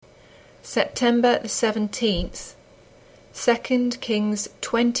September the 17th, 2 Kings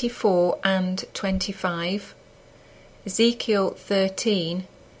 24 and 25, Ezekiel 13,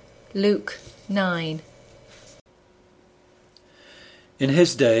 Luke 9. In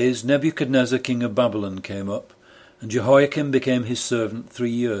his days Nebuchadnezzar king of Babylon came up, and Jehoiakim became his servant 3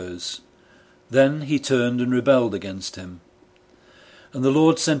 years. Then he turned and rebelled against him. And the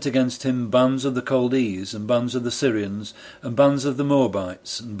Lord sent against him bands of the Chaldees, and bands of the Syrians, and bands of the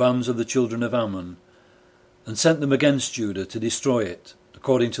Moabites, and bands of the children of Ammon, and sent them against Judah to destroy it,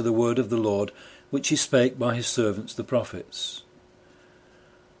 according to the word of the Lord, which he spake by his servants the prophets.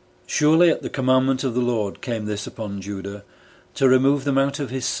 Surely at the commandment of the Lord came this upon Judah, to remove them out of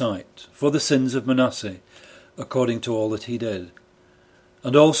his sight, for the sins of Manasseh, according to all that he did,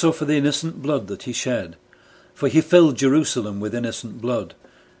 and also for the innocent blood that he shed, for he filled Jerusalem with innocent blood,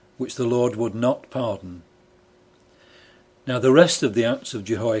 which the Lord would not pardon. Now the rest of the acts of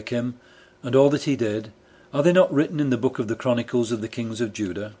Jehoiakim, and all that he did, are they not written in the book of the Chronicles of the kings of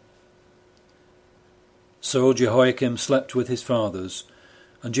Judah? So Jehoiakim slept with his fathers,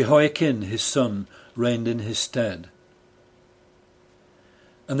 and Jehoiakim his son reigned in his stead.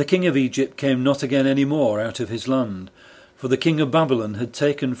 And the king of Egypt came not again any more out of his land, for the king of Babylon had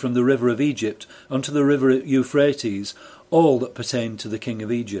taken from the river of Egypt unto the river Euphrates all that pertained to the king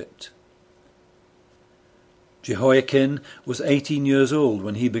of Egypt. Jehoiakim was 18 years old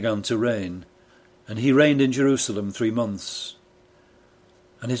when he began to reign, and he reigned in Jerusalem 3 months.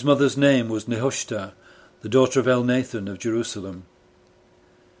 And his mother's name was Nehushta, the daughter of Elnathan of Jerusalem.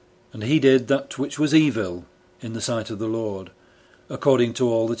 And he did that which was evil in the sight of the Lord, according to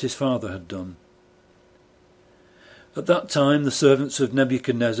all that his father had done. At that time the servants of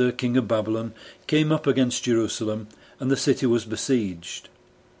Nebuchadnezzar king of Babylon came up against Jerusalem, and the city was besieged.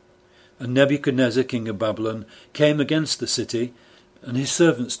 And Nebuchadnezzar king of Babylon came against the city, and his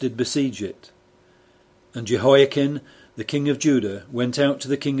servants did besiege it. And Jehoiakim the king of Judah went out to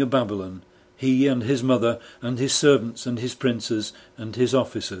the king of Babylon, he and his mother and his servants and his princes and his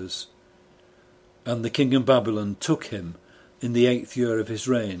officers. And the king of Babylon took him in the 8th year of his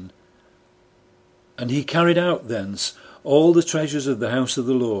reign. And he carried out thence all the treasures of the house of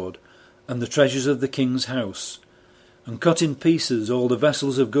the Lord, and the treasures of the king's house, and cut in pieces all the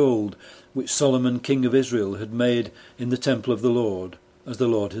vessels of gold which Solomon king of Israel had made in the temple of the Lord, as the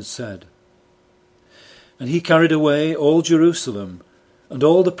Lord had said. And he carried away all Jerusalem, and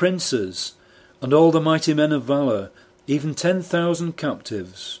all the princes, and all the mighty men of valour, even 10,000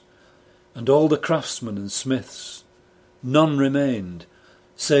 captives, and all the craftsmen and smiths. None remained,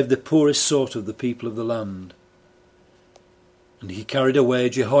 save the poorest sort of the people of the land. And he carried away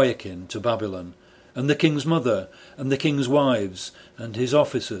Jehoiakim to Babylon, and the king's mother, and the king's wives, and his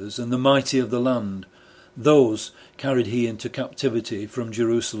officers, and the mighty of the land. Those carried he into captivity from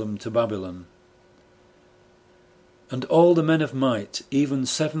Jerusalem to Babylon. And all the men of might, even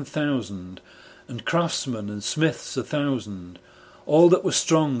 7,000, and craftsmen and smiths 1,000, all that were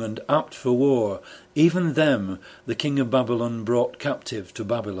strong and apt for war, even them the king of Babylon brought captive to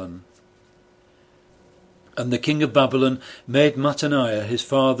Babylon. And the king of Babylon made Mattaniah his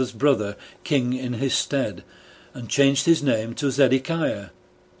father's brother king in his stead, and changed his name to Zedekiah.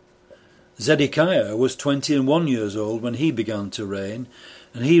 Zedekiah was 21 years old when he began to reign,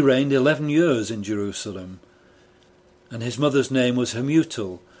 and he reigned 11 years in Jerusalem. And his mother's name was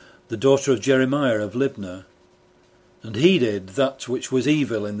Hamutal, the daughter of Jeremiah of Libnah. And he did that which was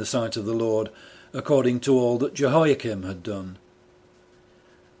evil in the sight of the Lord, according to all that Jehoiakim had done.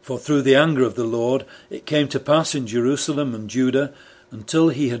 For through the anger of the Lord it came to pass in Jerusalem and Judah, until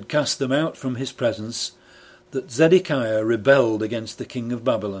he had cast them out from his presence, that Zedekiah rebelled against the king of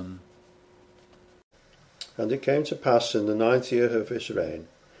Babylon. And it came to pass in the 9th year of his reign,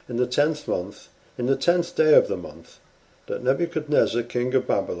 in the 10th month, in the 10th day of the month, that Nebuchadnezzar king of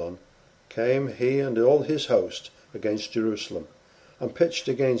Babylon came, he and all his host, against Jerusalem, and pitched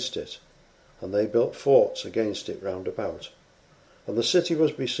against it, and they built forts against it round about. And the city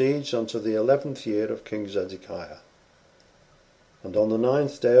was besieged unto the 11th year of King Zedekiah. And on the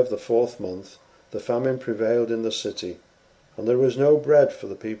 9th day of the 4th month the famine prevailed in the city, and there was no bread for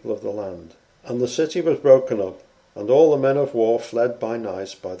the people of the land. And the city was broken up, and all the men of war fled by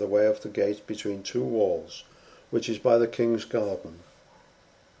night by the way of the gate between 2 walls, which is by the king's garden.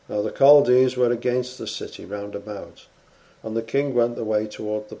 Now the Chaldees were against the city round about, and the king went the way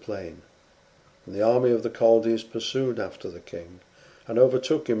toward the plain. And the army of the Chaldees pursued after the king, and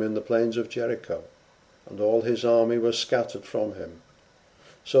overtook him in the plains of Jericho, and all his army was scattered from him.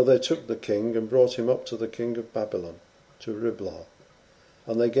 So they took the king, and brought him up to the king of Babylon, to Riblah,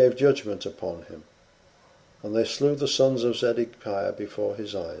 and they gave judgment upon him. And they slew the sons of Zedekiah before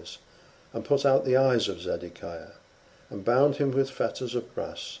his eyes, and put out the eyes of Zedekiah, and bound him with fetters of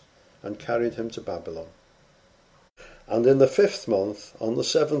brass, and carried him to Babylon. And in the 5th month, on the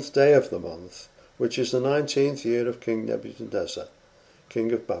 7th day of the month, which is the 19th year of King Nebuchadnezzar,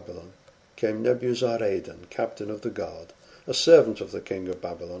 king of Babylon, came Nebuzaradan, captain of the guard, a servant of the king of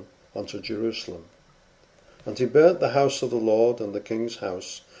Babylon, unto Jerusalem. And he burnt the house of the Lord, and the king's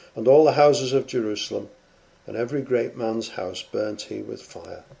house, and all the houses of Jerusalem, and every great man's house burnt he with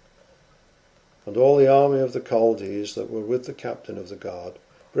fire. And all the army of the Chaldees that were with the captain of the guard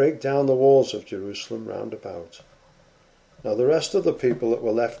brake down the walls of Jerusalem round about. Now the rest of the people that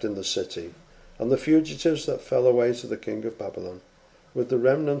were left in the city, and the fugitives that fell away to the king of Babylon, with the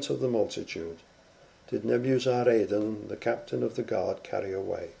remnant of the multitude, did Nebuzaradan, the captain of the guard, carry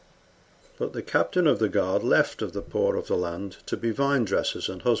away. But the captain of the guard left of the poor of the land to be vine dressers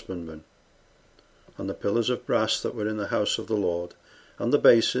and husbandmen. And the pillars of brass that were in the house of the Lord, and the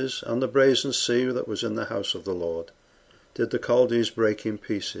bases, and the brazen sea that was in the house of the Lord, did the Chaldees break in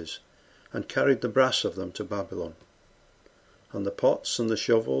pieces, and carried the brass of them to Babylon. And the pots, and the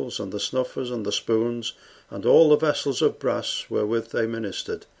shovels, and the snuffers, and the spoons, and all the vessels of brass wherewith they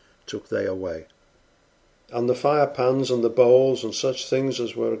ministered, took they away. And the firepans, and the bowls, and such things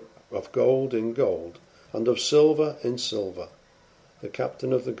as were of gold in gold, and of silver in silver, the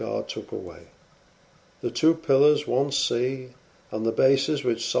captain of the guard took away. The 2 pillars, 1 sea, and the bases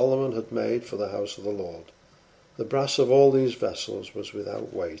which Solomon had made for the house of the Lord. The brass of all these vessels was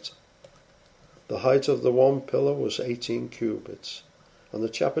without weight. The height of the 1 pillar was 18 cubits, and the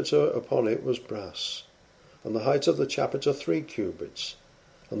chapiter upon it was brass, and the height of the chapiter 3 cubits,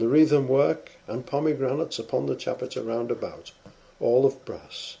 and the wreathen work and pomegranates upon the chapiter round about, all of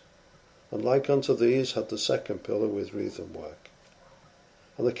brass. And like unto these had the 2nd pillar with wreathen work.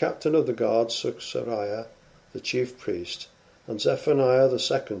 And the captain of the guard took Seraiah, the chief priest, and Zephaniah the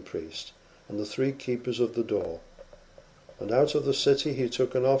 2nd priest, and the 3 keepers of the door. And out of the city he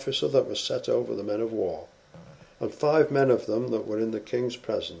took an officer that was set over the men of war, and 5 men of them that were in the king's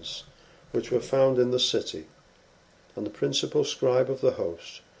presence, which were found in the city, and the principal scribe of the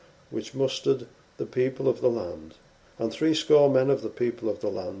host, which mustered the people of the land, and 80 men of the people of the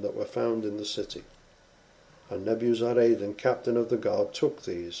land that were found in the city. And Nebuzaradan, captain of the guard, took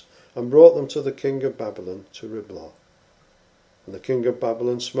these, and brought them to the king of Babylon to Riblah. And the king of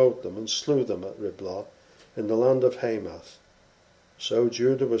Babylon smote them, and slew them at Riblah, in the land of Hamath. So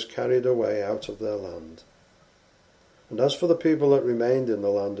Judah was carried away out of their land. And as for the people that remained in the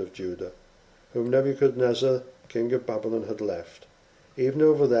land of Judah, whom Nebuchadnezzar, king of Babylon, had left, even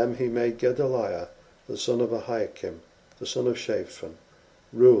over them he made Gedaliah, the son of Ahikam, the son of Shaphan,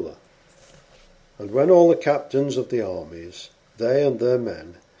 ruler. And when all the captains of the armies, they and their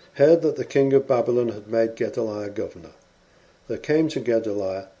men, heard that the king of Babylon had made Gedaliah governor, there came to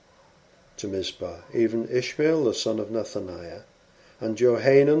Gedaliah to Mizpah even Ishmael the son of Nethaniah, and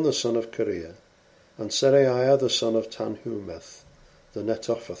Johanan the son of Kareah, and Seraiah the son of Tanhumeth, the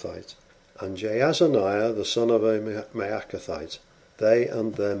Netophathite, and Jaazaniah the son of a Maacathite, they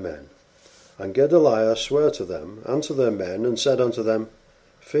and their men. And Gedaliah sware to them and to their men, and said unto them,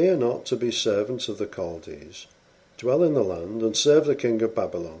 Fear not to be servants of the Chaldees. Dwell in the land, and serve the king of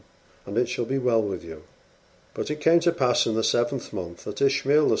Babylon, and it shall be well with you. But it came to pass in the 7th month that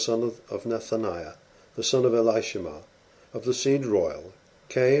Ishmael the son of Nethaniah, the son of Elishama, of the seed royal,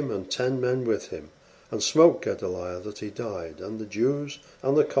 came, and 10 men with him, and smote Gedaliah that he died, and the Jews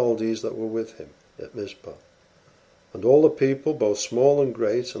and the Chaldees that were with him at Mizpah. And all the people, both small and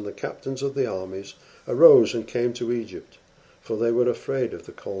great, and the captains of the armies, arose and came to Egypt, for they were afraid of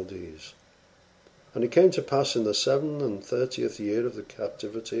the Chaldees. And it came to pass in the 37th year of the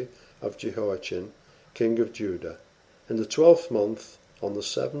captivity of Jehoiachin, king of Judah, in the 12th month, on the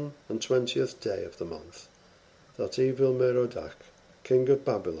 27th day of the month, that Evil-Merodach, king of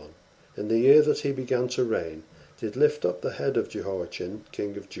Babylon, in the year that he began to reign, did lift up the head of Jehoiachin,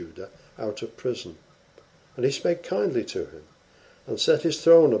 king of Judah, out of prison. And he spake kindly to him, and set his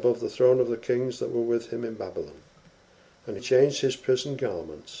throne above the throne of the kings that were with him in Babylon. And he changed his prison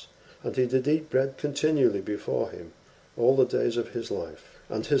garments, and he did eat bread continually before him all the days of his life.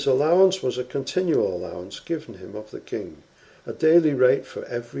 And his allowance was a continual allowance given him of the king, a daily rate for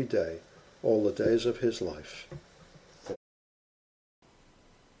every day, all the days of his life.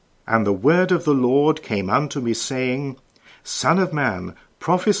 And the word of the Lord came unto me, saying, Son of man,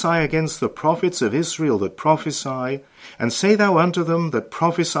 prophesy against the prophets of Israel that prophesy, and say thou unto them that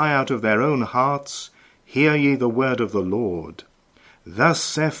prophesy out of their own hearts, Hear ye the word of the Lord. Thus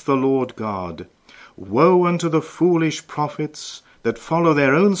saith the Lord God, Woe unto the foolish prophets that follow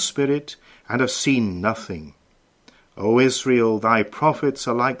their own spirit, and have seen nothing. O Israel, thy prophets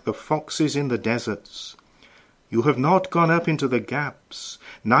are like the foxes in the deserts. You have not gone up into the gaps,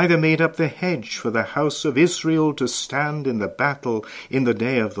 neither made up the hedge for the house of Israel to stand in the battle in the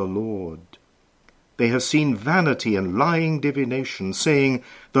day of the Lord. They have seen vanity and lying divination, saying,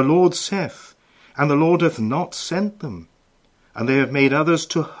 The Lord saith, and the Lord hath not sent them. And they have made others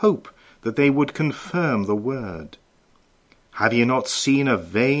to hope that they would confirm the word. Have ye not seen a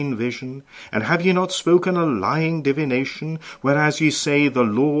vain vision, and have ye not spoken a lying divination, whereas ye say, The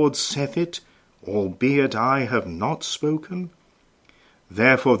Lord saith it, albeit I have not spoken?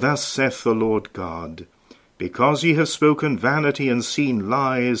 Therefore thus saith the Lord God, Because ye have spoken vanity and seen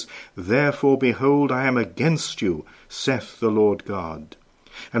lies, therefore, behold, I am against you, saith the Lord God.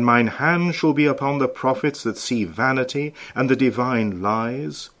 And mine hand shall be upon the prophets that see vanity and the divine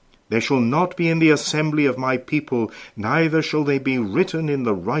lies. They shall not be in the assembly of my people, neither shall they be written in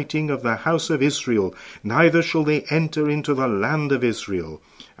the writing of the house of Israel, neither shall they enter into the land of Israel.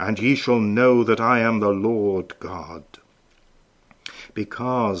 And ye shall know that I am the Lord God.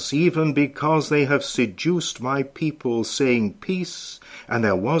 Even because they have seduced my people, saying peace, and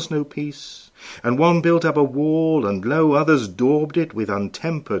there was no peace, and one built up a wall, and lo, others daubed it with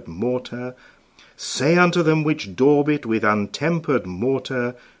untempered mortar. Say unto them which daub it with untempered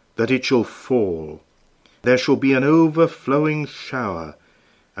mortar, that it shall fall. There shall be an overflowing shower,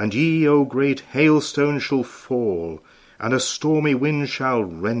 and ye, O great hailstones, shall fall, and a stormy wind shall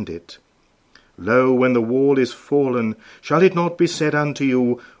rend it. Lo, when the wall is fallen, shall it not be said unto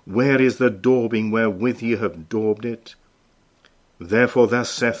you, Where is the daubing wherewith ye have daubed it? Therefore thus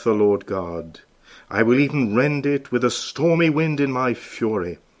saith the Lord God, I will even rend it with a stormy wind in my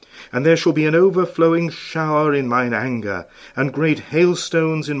fury, and there shall be an overflowing shower in mine anger, and great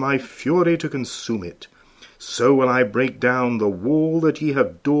hailstones in my fury to consume it. So will I break down the wall that ye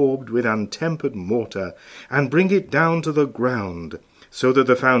have daubed with untempered mortar, and bring it down to the ground, so that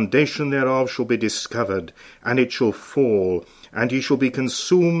the foundation thereof shall be discovered, and it shall fall, and ye shall be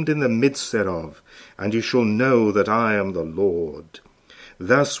consumed in the midst thereof, and ye shall know that I am the Lord.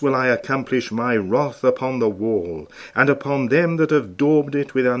 Thus will I accomplish my wrath upon the wall, and upon them that have daubed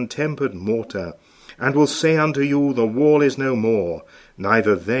it with untempered mortar, and will say unto you, The wall is no more,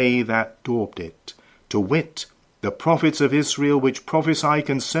 neither they that daubed it. To wit, the prophets of Israel which prophesy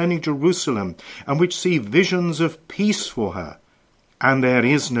concerning Jerusalem, and which see visions of peace for her. And there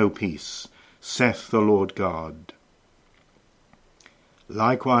is no peace, saith the Lord God.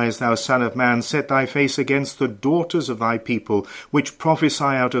 Likewise, thou son of man, set thy face against the daughters of thy people, which prophesy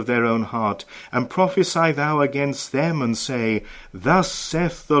out of their own heart, and prophesy thou against them, and say, Thus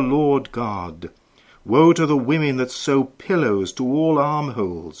saith the Lord God, Woe to the women that sew pillows to all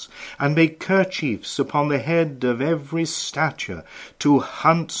armholes, and make kerchiefs upon the head of every stature, to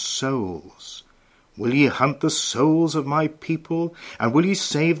hunt souls. Will ye hunt the souls of my people, and will ye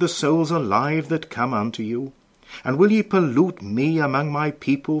save the souls alive that come unto you? And will ye pollute me among my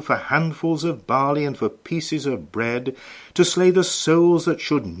people for handfuls of barley and for pieces of bread, to slay the souls that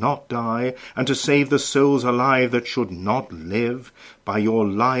should not die, and to save the souls alive that should not live, by your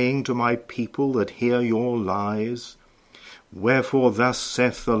lying to my people that hear your lies? Wherefore thus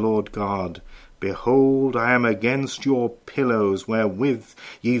saith the Lord God, Behold, I am against your pillows, wherewith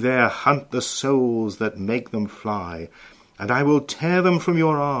ye there hunt the souls that make them fly. And I will tear them from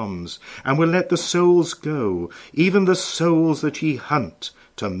your arms, and will let the souls go, even the souls that ye hunt,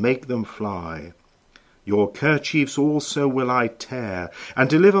 to make them fly. Your kerchiefs also will I tear, and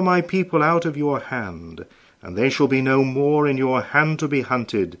deliver my people out of your hand, and they shall be no more in your hand to be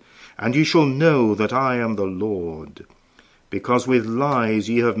hunted, and ye shall know that I am the Lord. Because with lies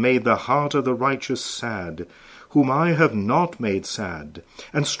ye have made the heart of the righteous sad, whom I have not made sad,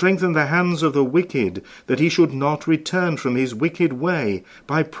 and strengthened the hands of the wicked, that he should not return from his wicked way,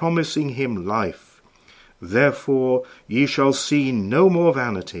 by promising him life. Therefore ye shall see no more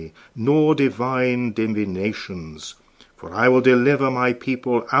vanity, nor divine divinations. For I will deliver my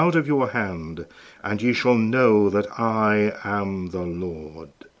people out of your hand, and ye shall know that I am the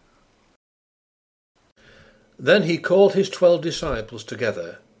Lord. Then he called his 12 disciples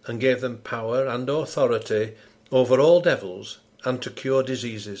together, and gave them power and authority over all devils, and to cure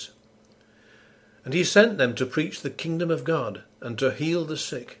diseases. And he sent them to preach the kingdom of God, and to heal the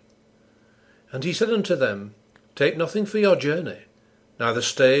sick. And he said unto them, Take nothing for your journey, neither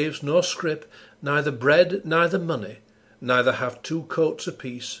staves, nor scrip, neither bread, neither money, neither have 2 coats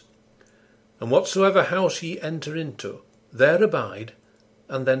apiece. And whatsoever house ye enter into, there abide,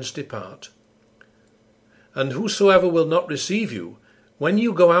 and thence depart. And whosoever will not receive you, when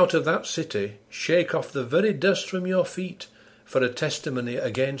you go out of that city, shake off the very dust from your feet, for a testimony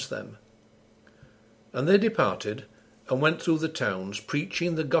against them. And they departed, and went through the towns,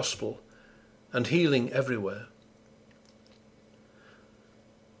 preaching the gospel and healing everywhere.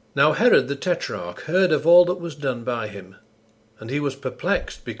 Now Herod the Tetrarch heard of all that was done by him, and he was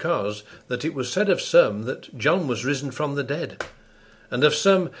perplexed, because that it was said of some that John was risen from the dead, and of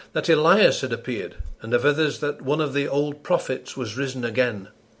some that Elias had appeared, and of others that one of the old prophets was risen again.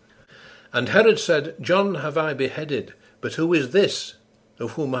 And Herod said, John have I beheaded, but who is this,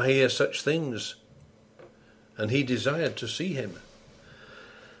 of whom I hear such things? And he desired to see him.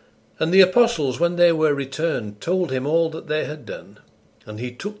 And the apostles, when they were returned, told him all that they had done. And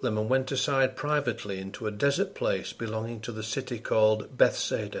he took them and went aside privately into a desert place belonging to the city called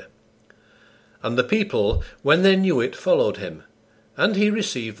Bethsaida. And the people, when they knew it, followed him. And he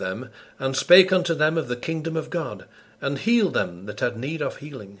received them, and spake unto them of the kingdom of God, and healed them that had need of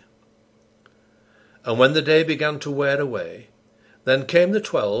healing. And when the day began to wear away, then came the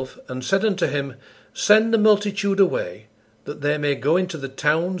 12, and said unto him, Send the multitude away, that they may go into the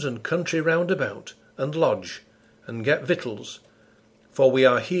towns and country round about, and lodge, and get victuals, for we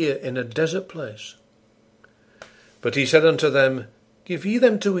are here in a desert place. But he said unto them, Give ye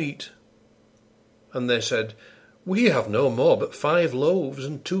them to eat. And they said, We have no more but 5 loaves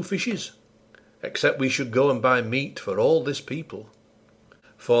and 2 fishes, except we should go and buy meat for all this people.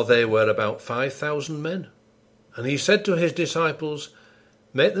 For they were about 5,000 men. And he said to his disciples,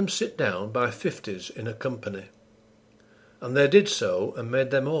 Make them sit down by 50s in a company. And they did so, and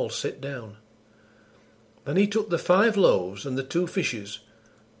made them all sit down. Then he took the 5 loaves and the 2 fishes,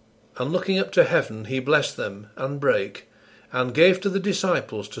 and looking up to heaven, he blessed them, and brake, and gave to the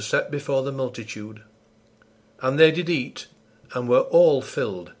disciples to set before the multitude. And they did eat, and were all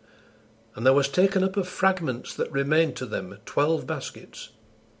filled. And there was taken up of fragments that remained to them 12 baskets.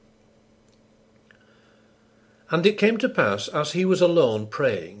 And it came to pass, as he was alone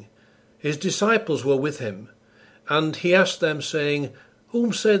praying, his disciples were with him, and he asked them, saying,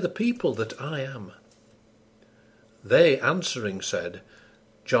 Whom say the people that I am? They answering said,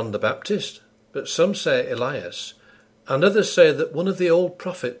 John the Baptist, but some say Elias, and others say that one of the old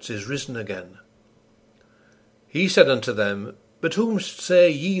prophets is risen again. He said unto them, But whom say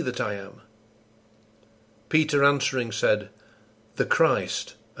ye that I am? Peter answering said, The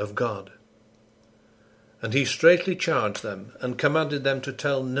Christ of God. And he straitly charged them, and commanded them to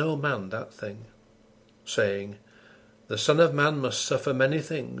tell no man that thing, saying, The Son of Man must suffer many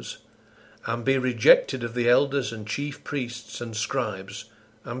things, and be rejected of the elders and chief priests and scribes,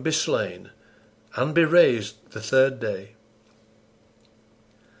 and be slain, and be raised the 3rd day.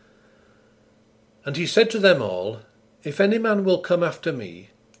 And he said to them all, If any man will come after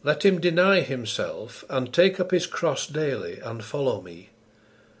me, let him deny himself, and take up his cross daily, and follow me.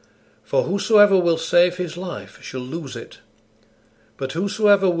 For whosoever will save his life shall lose it, but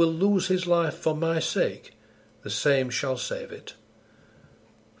whosoever will lose his life for my sake, the same shall save it.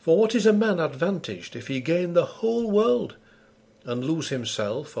 For what is a man advantaged if he gain the whole world, and lose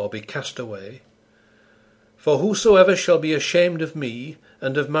himself, or be cast away? For whosoever shall be ashamed of me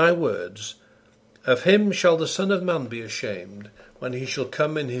and of my words, of him shall the Son of Man be ashamed, when he shall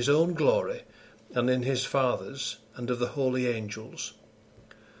come in his own glory, and in his Father's, and of the holy angels.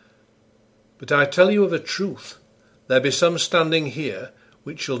 But I tell you of a truth, there be some standing here,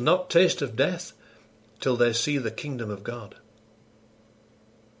 which shall not taste of death, till they see the kingdom of God.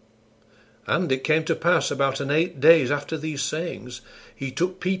 And it came to pass about 8 days after these sayings, he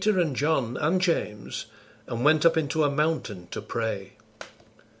took Peter and John and James, and went up into a mountain to pray.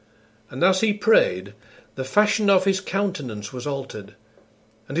 And as he prayed, the fashion of his countenance was altered,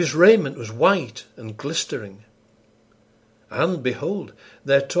 and his raiment was white and glistering. And, behold,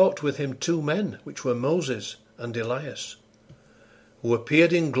 there talked with him 2 men, which were Moses and Elias, who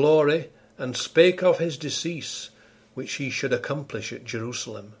appeared in glory, and spake of his decease, which he should accomplish at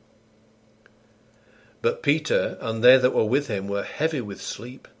Jerusalem. But Peter and they that were with him were heavy with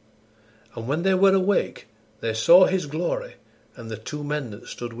sleep. And when they were awake, they saw his glory, and the 2 men that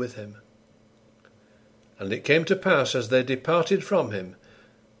stood with him. And it came to pass, as they departed from him,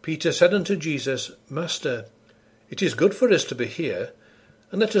 Peter said unto Jesus, Master, it is good for us to be here,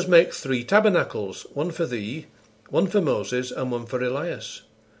 and let us make 3 tabernacles, one for thee, one for Moses, and one for Elias,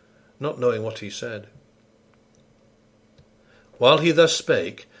 not knowing what he said. While he thus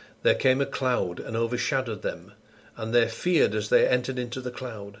spake, there came a cloud and overshadowed them, and they feared as they entered into the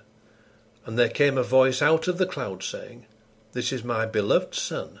cloud. And there came a voice out of the cloud, saying, This is my beloved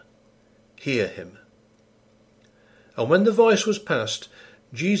Son, hear him. And when the voice was past,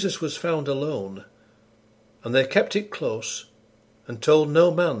 Jesus was found alone, and they kept it close, and told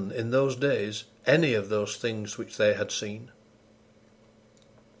no man in those days any of those things which they had seen.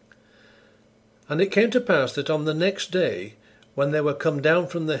 And it came to pass that on the next day, when they were come down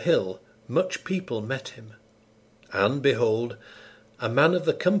from the hill, much people met him. And, behold, a man of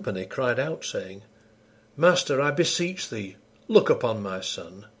the company cried out, saying, Master, I beseech thee, look upon my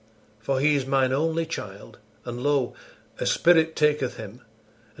son, for he is mine only child, and lo, a spirit taketh him,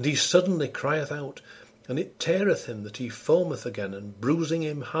 and he suddenly crieth out, and it teareth him that he foameth again, and bruising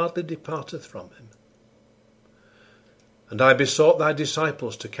him hardly departeth from him. And I besought thy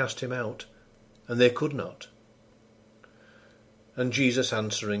disciples to cast him out, and they could not. And Jesus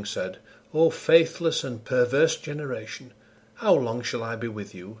answering said, O faithless and perverse generation, how long shall I be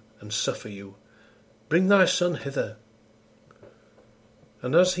with you, and suffer you? Bring thy son hither.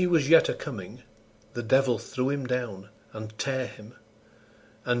 And as he was yet a-coming, the devil threw him down, and tare him.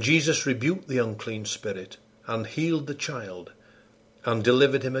 And Jesus rebuked the unclean spirit, and healed the child, and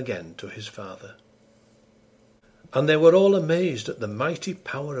delivered him again to his father. And they were all amazed at the mighty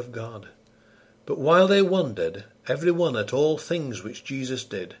power of God. But while they wondered, every one at all things which Jesus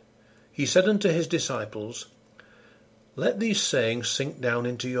did, he said unto his disciples, Let these sayings sink down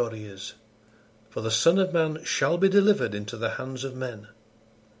into your ears, for the Son of Man shall be delivered into the hands of men.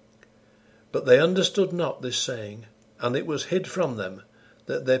 But they understood not this saying, and it was hid from them,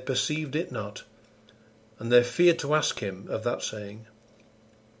 that they perceived it not, and they feared to ask him of that saying.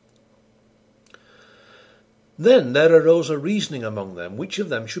 Then there arose a reasoning among them, which of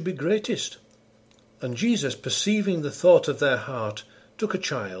them should be greatest. And Jesus, perceiving the thought of their heart, took a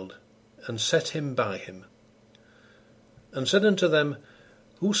child, and set him by him, and said unto them,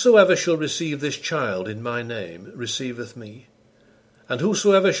 Whosoever shall receive this child in my name receiveth me, and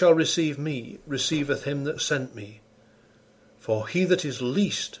whosoever shall receive me receiveth him that sent me. For he that is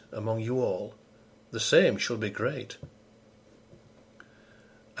least among you all, the same shall be great.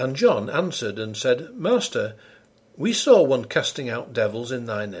 And John answered and said, Master, we saw one casting out devils in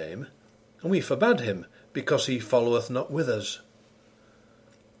thy name, and we forbade him, because he followeth not with us.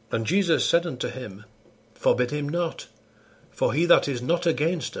 And Jesus said unto him, Forbid him not, for he that is not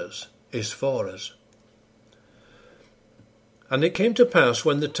against us is for us. And it came to pass,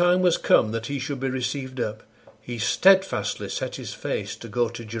 when the time was come that he should be received up, he steadfastly set his face to go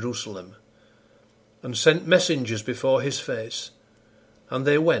to Jerusalem, and sent messengers before his face. And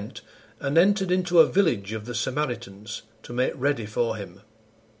they went, and entered into a village of the Samaritans, to make ready for him.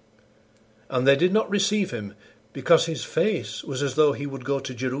 And they did not receive him, because his face was as though he would go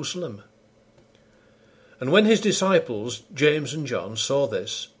to Jerusalem. And when his disciples, James and John, saw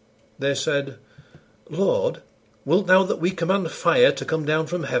this, they said, Lord, wilt thou that we command fire to come down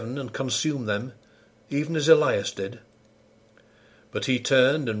from heaven and consume them, even as Elias did? But he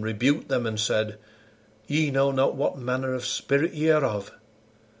turned and rebuked them and said, Ye know not what manner of spirit ye are of,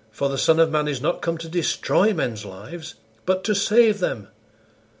 for the Son of Man is not come to destroy men's lives, but to save them.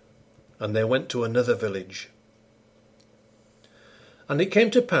 And they went to another village. And it came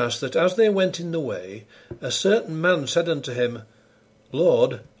to pass that as they went in the way, a certain man said unto him,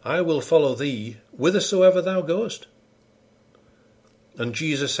 Lord, I will follow thee whithersoever thou goest. And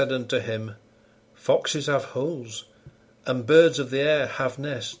Jesus said unto him, Foxes have holes, and birds of the air have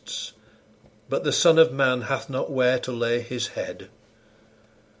nests, but the Son of Man hath not where to lay his head.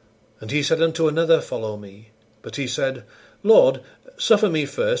 And he said unto another, Follow me. But he said, Lord, suffer me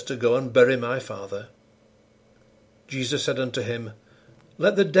first to go and bury my father. Jesus said unto him,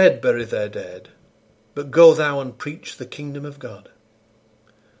 Let the dead bury their dead, but go thou and preach the kingdom of God.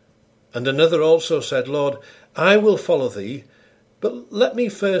 And another also said, Lord, I will follow thee, but let me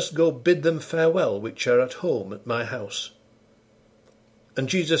first go bid them farewell which are at home at my house. And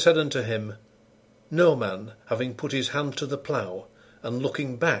Jesus said unto him, No man, having put his hand to the plough, and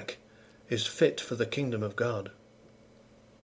looking back, is fit for the kingdom of God.